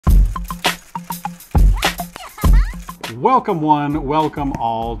Welcome one, welcome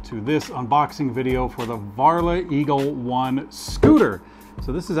all to this unboxing video for the Varla Eagle One scooter.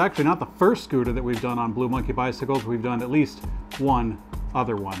 So this is actually not the first scooter that we've done on Blue Monkey Bicycles. We've done at least one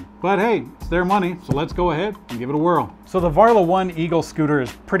other one. But hey, it's their money, so let's go ahead and give it a whirl. So the Varla One Eagle scooter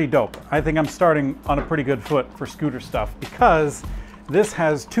is pretty dope. I think I'm starting on a pretty good foot for scooter stuff because this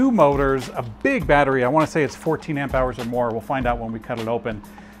has two motors, a big battery. I want to say it's 14 amp hours or more. We'll find out when we cut it open.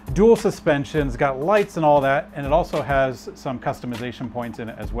 Dual suspensions, got lights and all that, and it also has some customization points in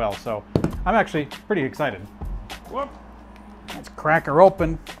it as well. So I'm actually pretty excited. Whoop. Let's crack her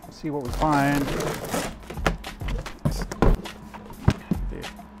open, see what we find.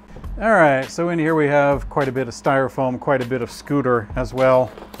 All right, so in here we have quite a bit of styrofoam, quite a bit of scooter as well.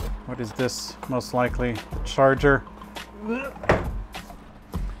 What is this? Most likely the charger.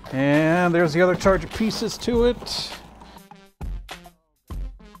 And there's the other charger pieces to it.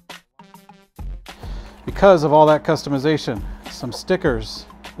 Because of all that customization, some stickers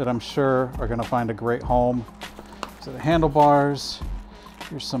that I'm sure are gonna find a great home. So the handlebars,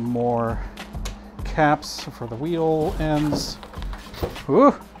 here's some more caps for the wheel ends.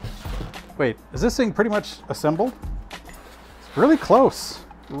 Ooh. Wait, is this thing pretty much assembled? It's really close,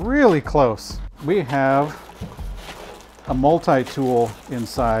 really close. We have a multi-tool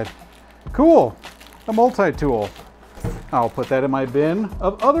inside. Cool, a multi-tool. I'll put that in my bin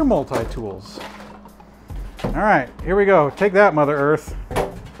of other multi-tools. All right, here we go. Take that, Mother Earth.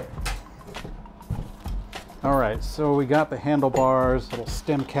 All right, so we got the handlebars, little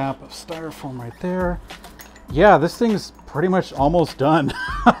stem cap of styrofoam right there. Yeah, this thing's pretty much almost done.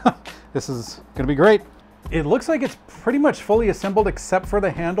 This is gonna be great. It looks like it's pretty much fully assembled except for the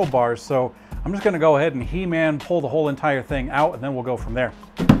handlebars. So I'm just gonna go ahead and He-Man pull the whole entire thing out and then we'll go from there.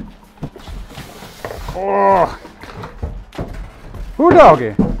 Oh, ooh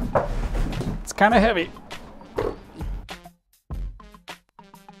doggy. It's kind of heavy.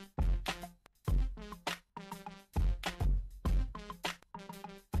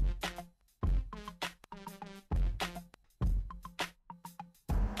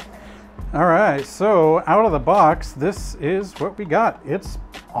 All right, so out of the box, this is what we got. It's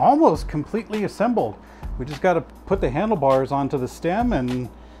almost completely assembled. We just got to put the handlebars onto the stem, and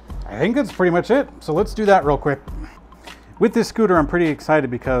I think that's pretty much it. So let's do that real quick. With this scooter, I'm pretty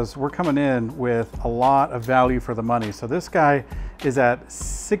excited because we're coming in with a lot of value for the money. So this guy is at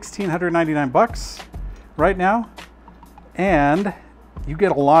 1,699 bucks right now, and you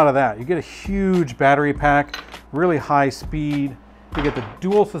get a lot of that. You get a huge battery pack, really high speed. You get the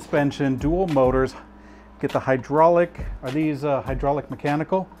dual suspension, dual motors, get the hydraulic. Are these hydraulic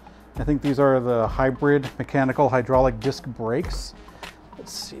mechanical? I think these are the hybrid mechanical hydraulic disc brakes.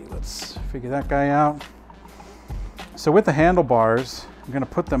 Let's see, let's figure that guy out. So with the handlebars, I'm gonna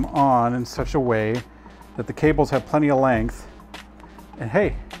put them on in such a way that the cables have plenty of length. And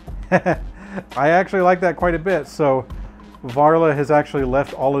hey, I actually like that quite a bit. So Varla has actually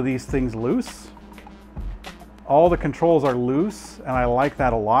left all of these things loose. All the controls are loose, and I like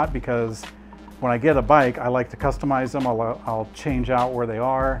that a lot because when I get a bike, I like to customize them. I'll change out where they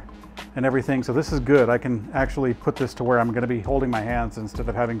are and everything. So this is good. I can actually put this to where I'm going to be holding my hands instead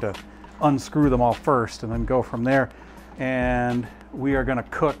of having to unscrew them all first and then go from there. And we are going to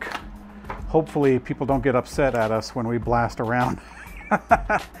cook. Hopefully people don't get upset at us when we blast around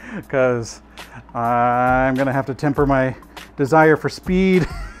because I'm going to have to temper my desire for speed.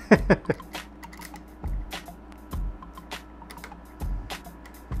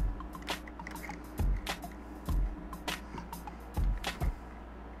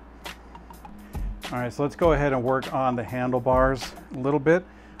 All right, so let's go ahead and work on the handlebars a little bit.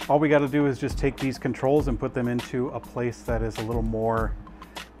 All we got to do is just take these controls and put them into a place that is a little more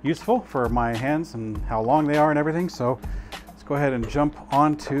useful for my hands and how long they are and everything. So let's go ahead and jump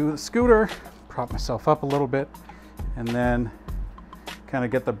onto the scooter, prop myself up a little bit, and then kind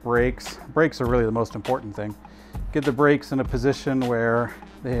of get the brakes. Brakes are really the most important thing. Get the brakes in a position where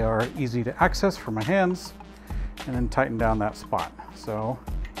they are easy to access for my hands, and then tighten down that spot. So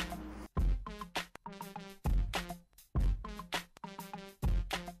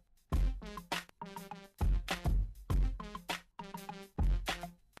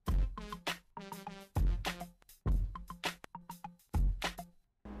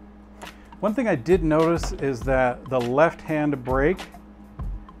one thing I did notice is that the left-hand brake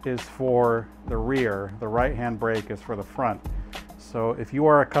is for the rear, the right-hand brake is for the front. So if you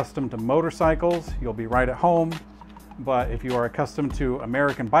are accustomed to motorcycles, you'll be right at home. But if you are accustomed to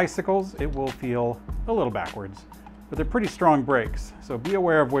American bicycles, it will feel a little backwards. But they're pretty strong brakes, so be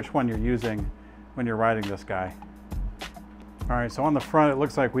aware of which one you're using when you're riding this guy. All right, so on the front, it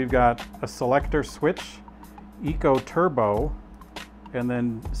looks like we've got a selector switch Eco Turbo, and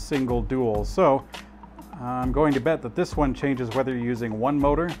then single dual. So I'm going to bet that this one changes whether you're using one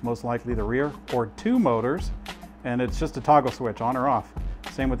motor, most likely the rear, or two motors, and it's just a toggle switch on or off.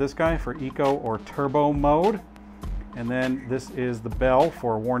 Same with this guy for Eco or Turbo mode. And then this is the bell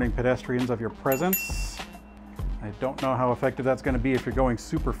for warning pedestrians of your presence. I don't know how effective that's going to be if you're going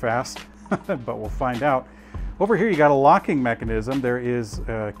super fast, but we'll find out. Over here you got a locking mechanism. There is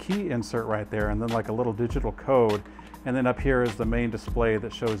a key insert right there, and then like a little digital code. And then up here is the main display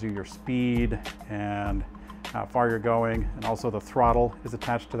that shows you your speed and how far you're going, and also the throttle is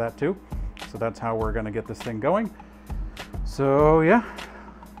attached to that too. So that's how we're going to get this thing going. So yeah.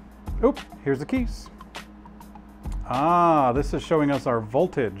 Oop, here's the keys. Ah, this is showing us our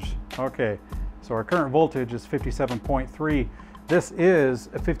voltage. Okay, so our current voltage is 57.3. This is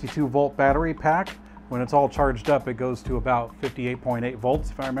a 52 volt battery pack. When it's all charged up, it goes to about 58.8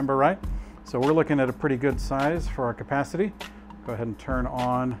 volts, if I remember right. So we're looking at a pretty good size for our capacity. Go ahead and turn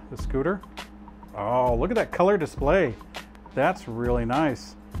on the scooter. Oh, look at that color display. That's really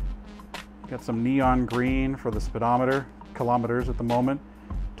nice. Got some neon green for the speedometer, kilometers at the moment.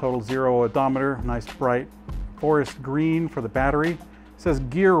 Total 0 odometer, nice bright forest green for the battery. It says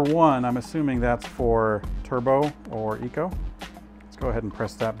gear 1, I'm assuming that's for turbo or eco. Let's go ahead and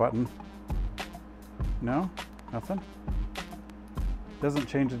press that button. No, nothing. Doesn't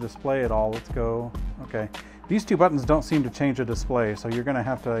change the display at all. Let's go, okay. These two buttons don't seem to change the display, so you're gonna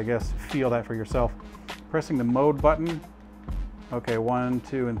have to, I guess, feel that for yourself. Pressing the mode button. Okay, 1,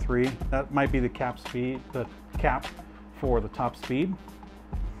 2, and 3. That might be the cap speed, the cap for the top speed.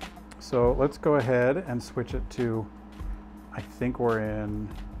 So let's go ahead and switch it to, I think we're in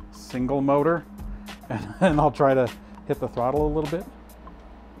single motor, and I'll try to hit the throttle a little bit.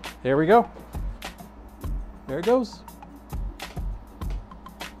 There we go. There it goes.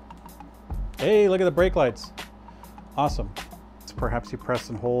 Hey, look at the brake lights. Awesome. So perhaps you press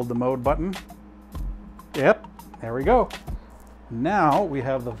and hold the mode button. Yep, there we go. Now we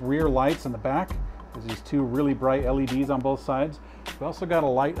have the rear lights in the back. There's these two really bright LEDs on both sides. We also got a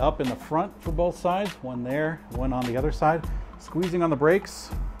light up in the front for both sides, one there, one on the other side. Squeezing on the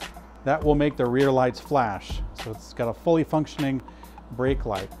brakes, that will make the rear lights flash. So it's got a fully functioning brake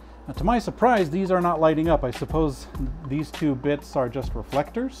light. Now, to my surprise, these are not lighting up. I suppose these two bits are just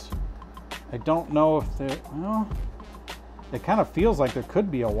reflectors. I don't know if they're, well, it kind of feels like there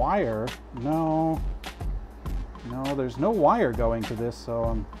could be a wire. No, there's no wire going to this,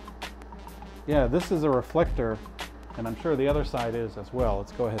 so yeah, this is a reflector, and I'm sure the other side is as well.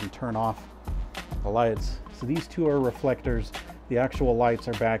 Let's go ahead and turn off the lights. So these two are reflectors. The actual lights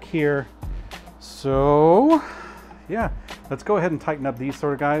are back here. So yeah, let's go ahead and tighten up these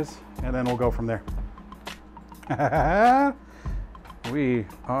sort of guys, and then we'll go from there. We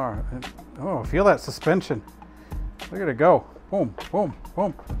are, oh, feel that suspension. Look at it go. Boom, boom,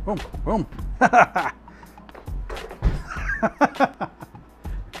 boom, boom, boom.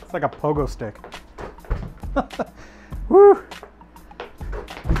 It's like a pogo stick. Woo!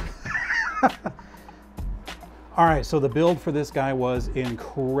 All right, so the build for this guy was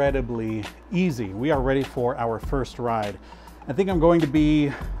incredibly easy. We are ready for our first ride. I think I'm going to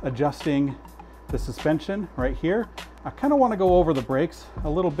be adjusting the suspension right here. I kind of want to go over the brakes a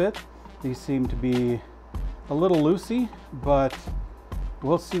little bit. These seem to be a little loosey, but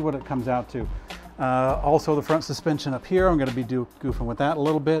we'll see what it comes out to. Also the front suspension up here, I'm going to be goofing with that a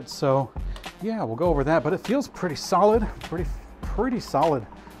little bit. So yeah, we'll go over that, but it feels pretty solid, pretty solid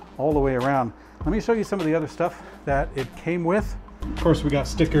all the way around. Let me show you some of the other stuff that it came with. Of course, we got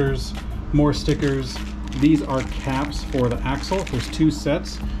stickers, more stickers. These are caps for the axle. There's two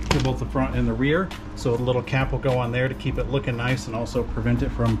sets for both the front and the rear. So a little cap will go on there to keep it looking nice and also prevent it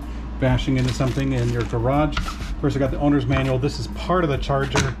from bashing into something in your garage. Of course, I got the owner's manual. This is part of the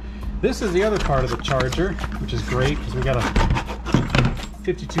charger. This is the other part of the charger, which is great because we got a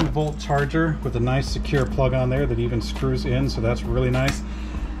 52 volt charger with a nice secure plug on there that even screws in. So that's really nice.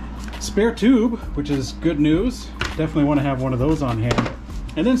 Spare tube, which is good news. Definitely want to have one of those on hand.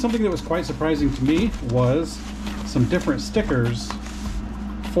 And then something that was quite surprising to me was some different stickers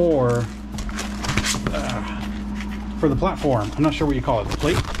for the platform. I'm not sure what you call it, the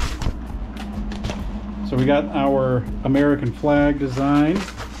plate. So we got our American flag design.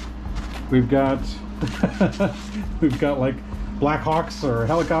 We've got like Black Hawks or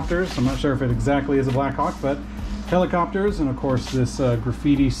helicopters. I'm not sure if it exactly is a Black Hawk, but helicopters, and of course this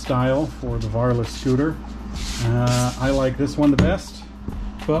graffiti style for the Varla scooter. I like this one the best,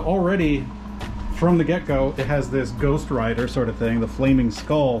 but already from the get-go it has this Ghost Rider sort of thing, the flaming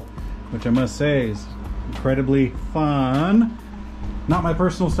skull, which I must say is incredibly fun. Not my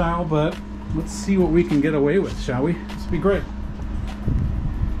personal style, but let's see what we can get away with, shall we? This will be great.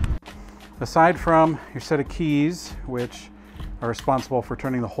 Aside from your set of keys, which are responsible for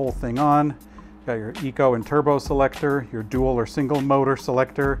turning the whole thing on, you've got your eco and turbo selector, your dual or single motor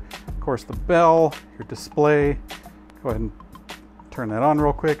selector, of course the bell, your display. Go ahead and turn that on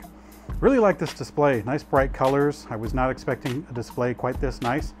real quick. Really like this display, nice bright colors. I was not expecting a display quite this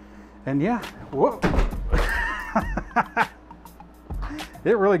nice. And yeah, whoa.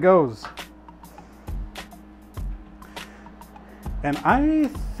 It really goes. And I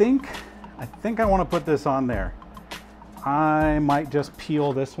think I want to put this on there. I might just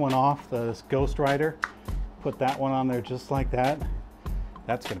peel this one off, this Ghost Rider, put that one on there just like that.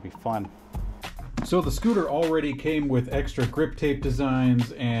 That's going to be fun. So the scooter already came with extra grip tape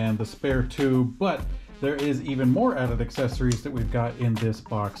designs and the spare tube, but there is even more added accessories that we've got in this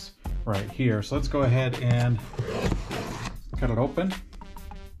box right here. So let's go ahead and cut it open.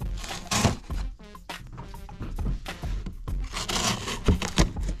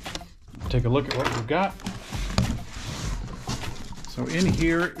 Take a look at what we've got. So in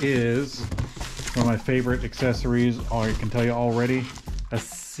here is one of my favorite accessories. I can tell you already, a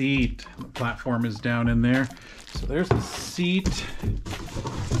seat. The platform is down in there. So there's the seat.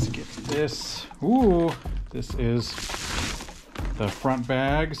 Let's get this. Ooh, this is the front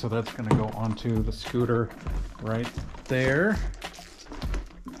bag. So that's gonna go onto the scooter right there.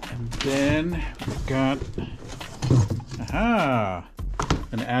 And then we've got, aha,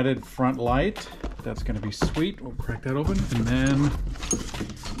 an added front light. That's going to be sweet. We'll crack that open. And then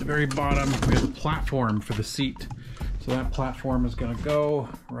at the very bottom, we have a platform for the seat. So that platform is going to go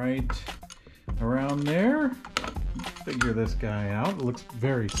right around there. Figure this guy out. It looks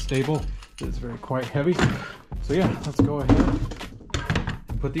very stable. It's very quite heavy. So yeah, let's go ahead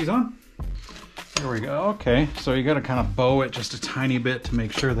and put these on. There we go. Okay, so you got to kind of bow it just a tiny bit to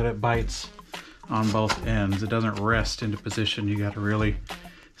make sure that it bites on both ends. It doesn't rest into position. You got to really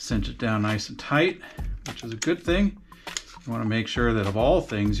cinch it down nice and tight, which is a good thing. You want to make sure that of all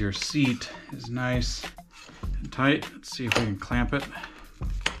things, your seat is nice and tight. Let's see if we can clamp it.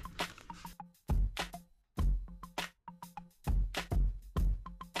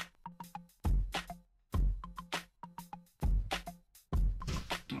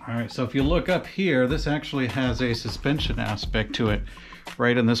 All right, so if you look up here, this actually has a suspension aspect to it.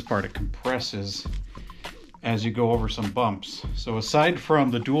 Right in this part, it compresses as you go over some bumps. So aside from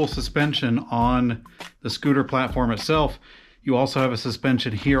the dual suspension on the scooter platform itself, you also have a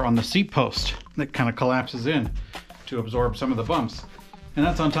suspension here on the seat post that kind of collapses in to absorb some of the bumps. And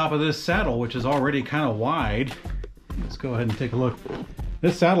that's on top of this saddle, which is already kind of wide. Let's go ahead and take a look.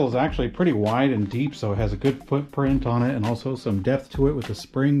 This saddle is actually pretty wide and deep, so it has a good footprint on it and also some depth to it with the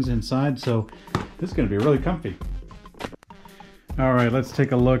springs inside. So this is going to be really comfy. All right, let's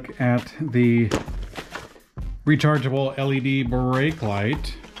take a look at the rechargeable LED brake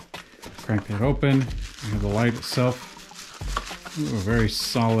light. Crank that open. We have the light itself. Ooh, a very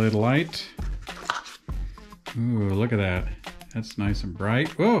solid light. Ooh, look at that. That's nice and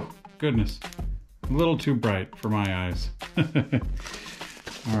bright. Oh, goodness. A little too bright for my eyes.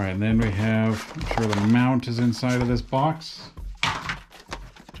 All right, and then we have, I'm sure the mount is inside of this box.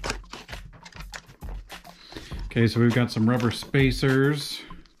 Okay, so we've got some rubber spacers,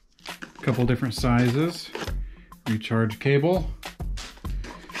 a couple different sizes, recharge cable,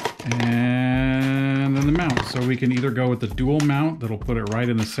 and then the mount. So we can either go with the dual mount that'll put it right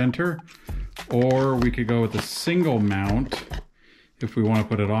in the center, or we could go with the single mount if we want to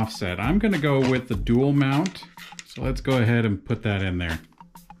put it offset. I'm going to go with the dual mount, so let's go ahead and put that in there.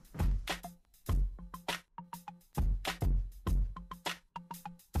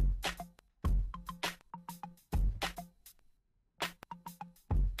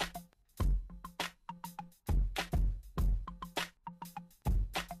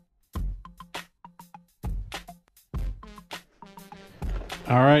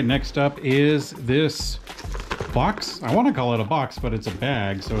 All right, next up is this box. I want to call it a box, but it's a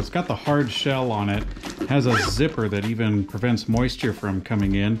bag. So it's got the hard shell on it. It has a zipper that even prevents moisture from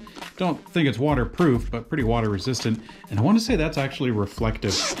coming in. Don't think it's waterproof, but pretty water resistant. And I want to say that's actually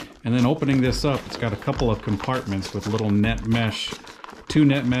reflective. And then opening this up, it's got a couple of compartments with little net mesh, 2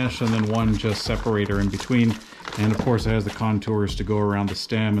 net mesh, and then 1 just separator in between. And of course it has the contours to go around the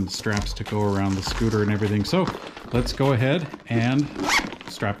stem and the straps to go around the scooter and everything. So let's go ahead and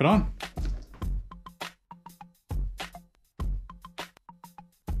strap it on.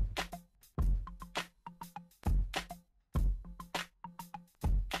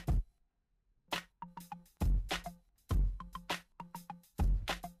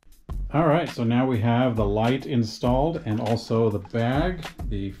 All right, so now we have the light installed and also the bag,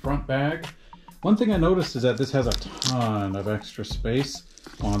 the front bag. One thing I noticed is that this has a ton of extra space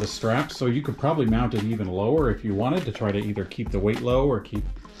on the straps, so you could probably mount it even lower if you wanted to try to either keep the weight low or keep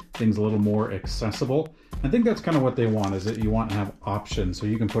things a little more accessible. I think that's kind of what they want, is that you want to have options, so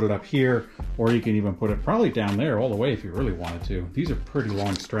you can put it up here, or you can even put it probably down there all the way if you really wanted to. These are pretty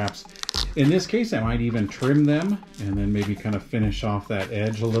long straps. In this case, I might even trim them and then maybe kind of finish off that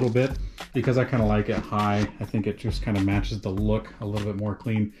edge a little bit, because I kind of like it high. I think it just kind of matches the look a little bit more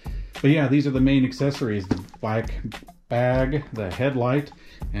clean. But yeah, these are the main accessories: the black bag, the headlight,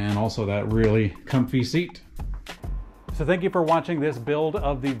 and also that really comfy seat. So thank you for watching this build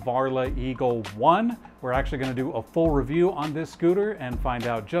of the Varla Eagle 1. We're actually going to do a full review on this scooter and find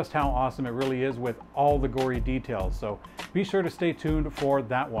out just how awesome it really is with all the gory details. So be sure to stay tuned for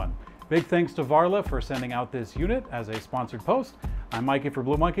that one. Big thanks to Varla for sending out this unit as a sponsored post. I'm Mikey for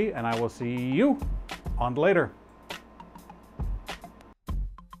Blue Monkey, and I will see you on later.